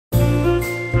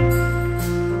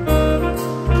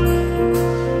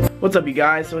What's up, you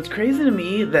guys? So it's crazy to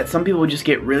me that some people just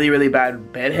get really, really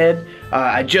bad bedhead.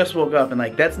 I just woke up and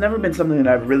like that's never been something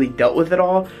that I've really dealt with at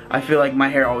all. I feel like my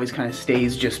hair always kind of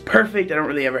stays just perfect. I don't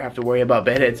really ever have to worry about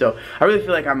bedhead, so I really feel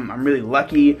like I'm really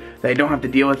lucky that I don't have to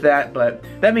deal with that. But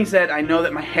that being said, I know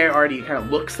that my hair already kind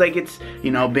of looks like it's, you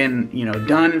know, been, you know,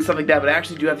 done and stuff like that, but I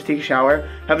actually do have to take a shower.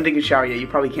 Haven't taken a shower yet, you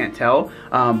probably can't tell,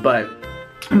 but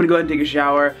I'm gonna go ahead and take a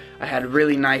shower. I had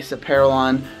really nice apparel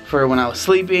on for when I was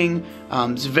sleeping.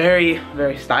 It's very,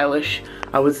 very stylish,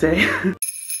 I would say.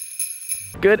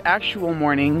 Good actual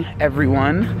morning,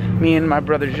 everyone. Me and my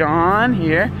brother Cajon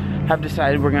here have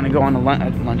decided we're gonna go on a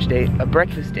lunch date, a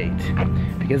breakfast date,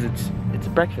 because it's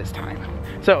breakfast time.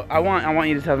 So I want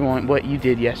you to tell me what you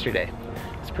did yesterday.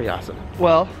 It's pretty awesome.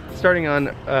 Well, starting on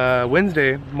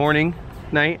Wednesday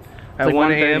night at like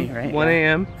 1 a.m. Right? 1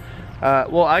 a.m.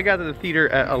 Well, I got to the theater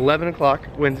at 11 o'clock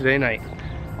Wednesday night.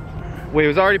 Wait, it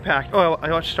was already packed. Oh,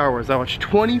 I watched Star Wars. I watched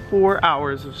 24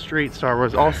 hours of straight Star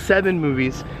Wars, all 7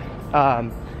 movies.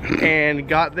 And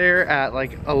got there at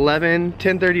like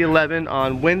 10:30, 11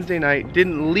 on Wednesday night.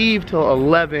 Didn't leave till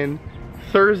 11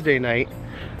 Thursday night.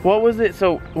 What was it?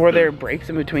 So were there breaks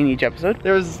in between each episode?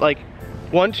 There was like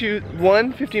one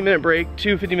 15-minute break,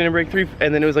 2 15-minute break, 3,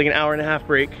 and then it was like an hour-and-a-half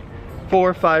break.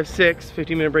 4, 5, 6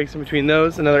 15-minute breaks in between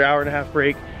those, another hour-and-a-half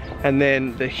break, and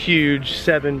then the huge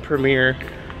 7 premiere.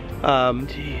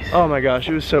 Oh my gosh,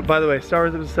 it was so, by the way, Star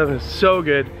Wars Episode 7 is so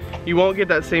good. You won't get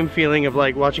that same feeling of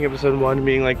like watching Episode 1 and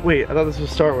being like, wait, I thought this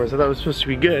was Star Wars, I thought it was supposed to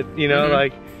be good, you know,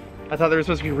 like, I thought there was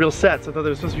supposed to be real sets, I thought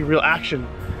there was supposed to be real action.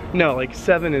 No, like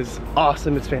 7 is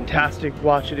awesome, it's fantastic,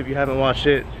 watch it if you haven't watched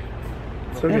it.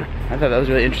 So good. I thought that was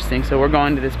really interesting. So we're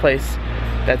going to this place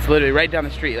that's literally right down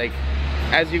the street. Like,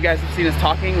 as you guys have seen us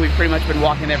talking, we've pretty much been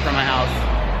walking there from my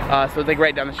house. So it's like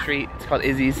right down the street. It's called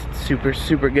Izzy's. It's super,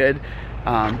 super good.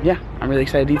 Yeah, I'm really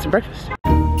excited to eat some breakfast.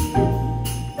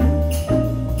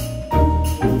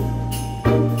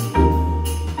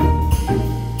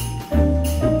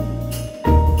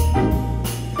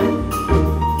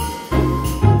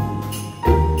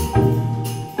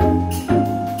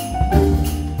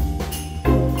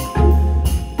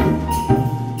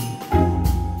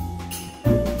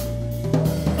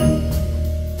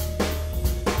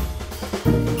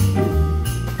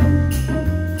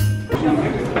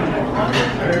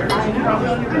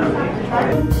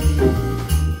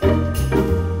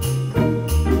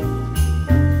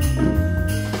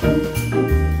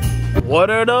 What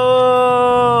are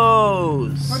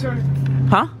those?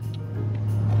 Huh?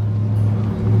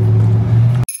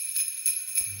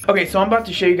 Okay, so I'm about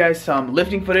to show you guys some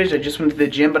lifting footage. I just went to the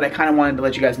gym, but I kind of wanted to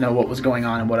let you guys know what was going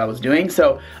on and what I was doing.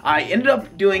 So I ended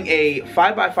up doing a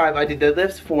 5x5. I did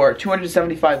deadlifts for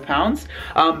 275 pounds.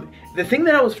 The thing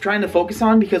that I was trying to focus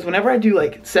on, because whenever I do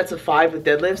like sets of 5 with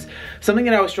deadlifts, something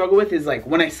that I always struggle with is like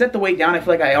when I set the weight down, I feel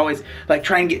like I always like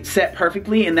try and get set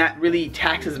perfectly, and that really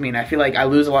taxes me, and I feel like I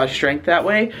lose a lot of strength that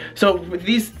way. So with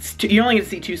these, you only get to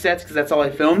see 2 sets because that's all I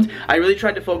filmed. I really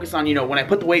tried to focus on, you know, when I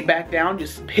put the weight back down,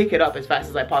 just pick it up as fast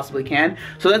as I possibly can.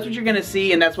 So that's what you're gonna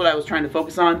see, and that's what I was trying to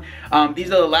focus on.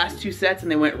 These are the last 2 sets,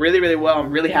 and they went really, really well.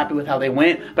 I'm really happy with how they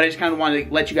went, but I just kind of wanted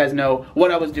to let you guys know what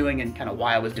I was doing and kind of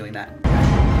why I was doing that.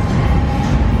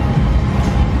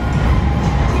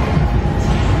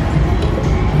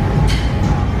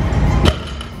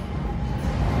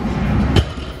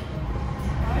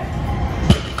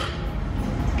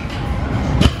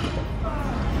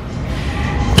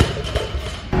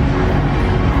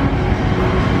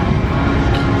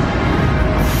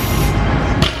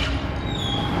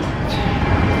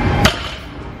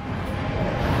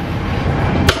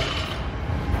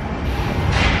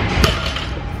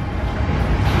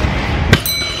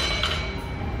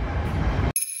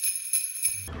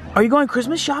 Are you going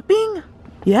Christmas shopping?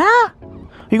 Yeah? Are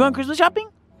you going Christmas shopping?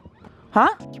 Huh?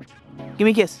 Give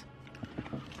me a kiss.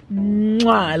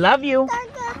 Mwah, I love you.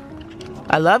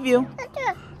 I love you.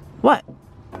 What?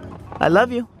 I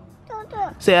love you.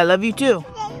 Say I love you too.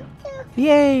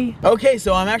 Yay. Okay,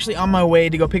 so I'm actually on my way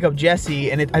to go pick up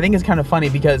Jesse, and I think it's kind of funny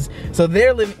because, so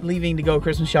they're leaving to go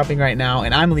Christmas shopping right now,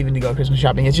 and I'm leaving to go Christmas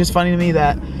shopping. It's just funny to me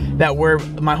that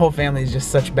my whole family is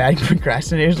just such bad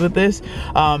procrastinators with this.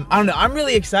 I don't know, I'm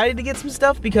really excited to get some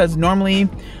stuff because normally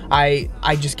I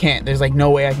just can't. There's like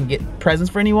no way I can get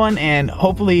presents for anyone, and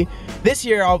hopefully this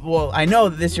year, I know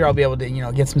that this year I'll be able to, you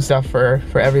know, get some stuff for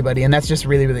everybody, and that's just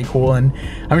really, really cool, and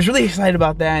I'm just really excited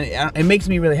about that. It makes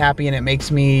me really happy, and it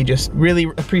makes me just really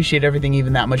appreciate everything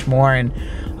even that much more, and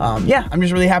yeah, I'm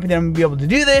just really happy that I'm gonna be able to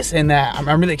do this, and that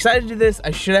I'm really excited to do this.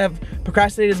 I should have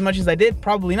procrastinated as much as I did,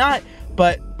 probably not,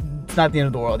 but it's not the end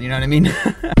of the world, you know what I mean?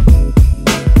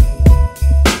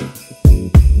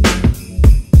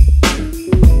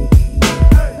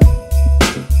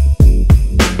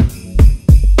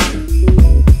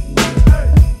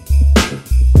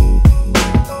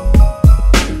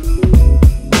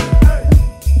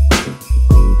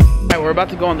 Alright, we're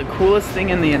about to go on the coolest thing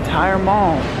in the entire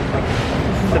mall.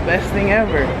 This is the best thing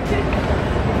ever.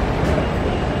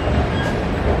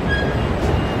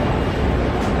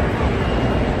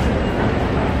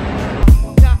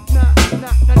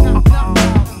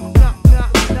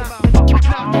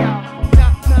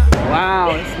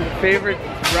 Wow, this is my favorite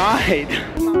ride.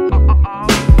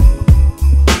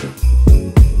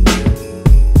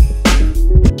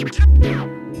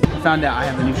 Found out I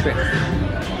have a new trick.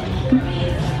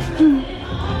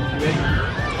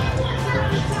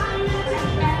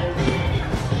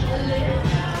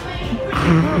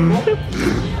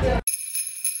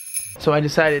 So I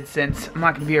decided, since I'm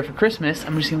not gonna be here for Christmas,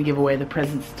 I'm just gonna give away the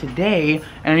presents today.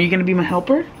 And are you gonna be my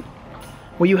helper?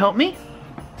 Will you help me?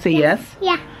 Say yes?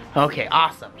 Yeah. Okay,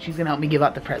 awesome. She's gonna help me give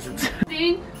out the presents.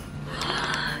 Thank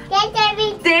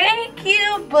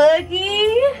you,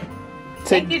 Boogie.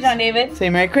 Thank you, John David. Say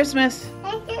Merry Christmas.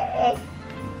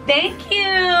 Thank you.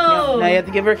 Now you have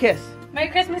to give her a kiss. Merry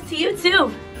Christmas to you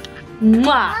too.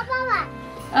 Mwah.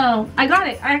 Oh, I got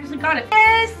it. I actually got it.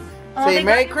 Yes. Oh, Say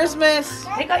Merry Christmas.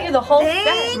 They got you the whole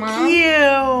set, Mom. Thank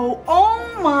you.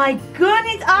 Oh my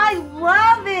goodness, I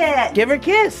love it. Give her a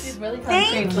kiss. She's really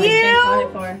Thank frustrated, you.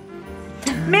 but I thank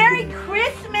God Merry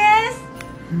Christmas.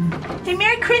 Say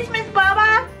Merry Christmas,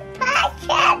 Baba.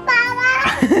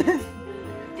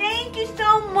 Thank you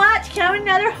so much. Can I have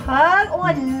another hug? Oh,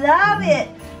 I love it.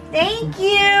 Thank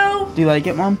you. Do you like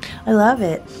it, Mom? I love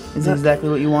it. Is it exactly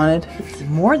what you wanted? It's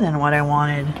more than what I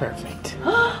wanted. Perfect.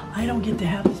 I don't get to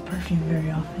have this perfume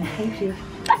very often. Thank you.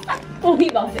 for. We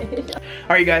love it.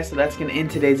 Alright guys, so that's gonna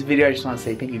end today's video. I just want to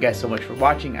say thank you guys so much for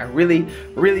watching. I really,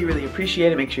 really, really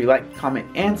appreciate it. Make sure you like, comment,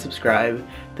 and subscribe.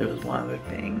 There was one other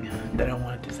thing that I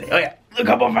wanted to say. Oh yeah, look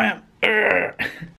how buff I am.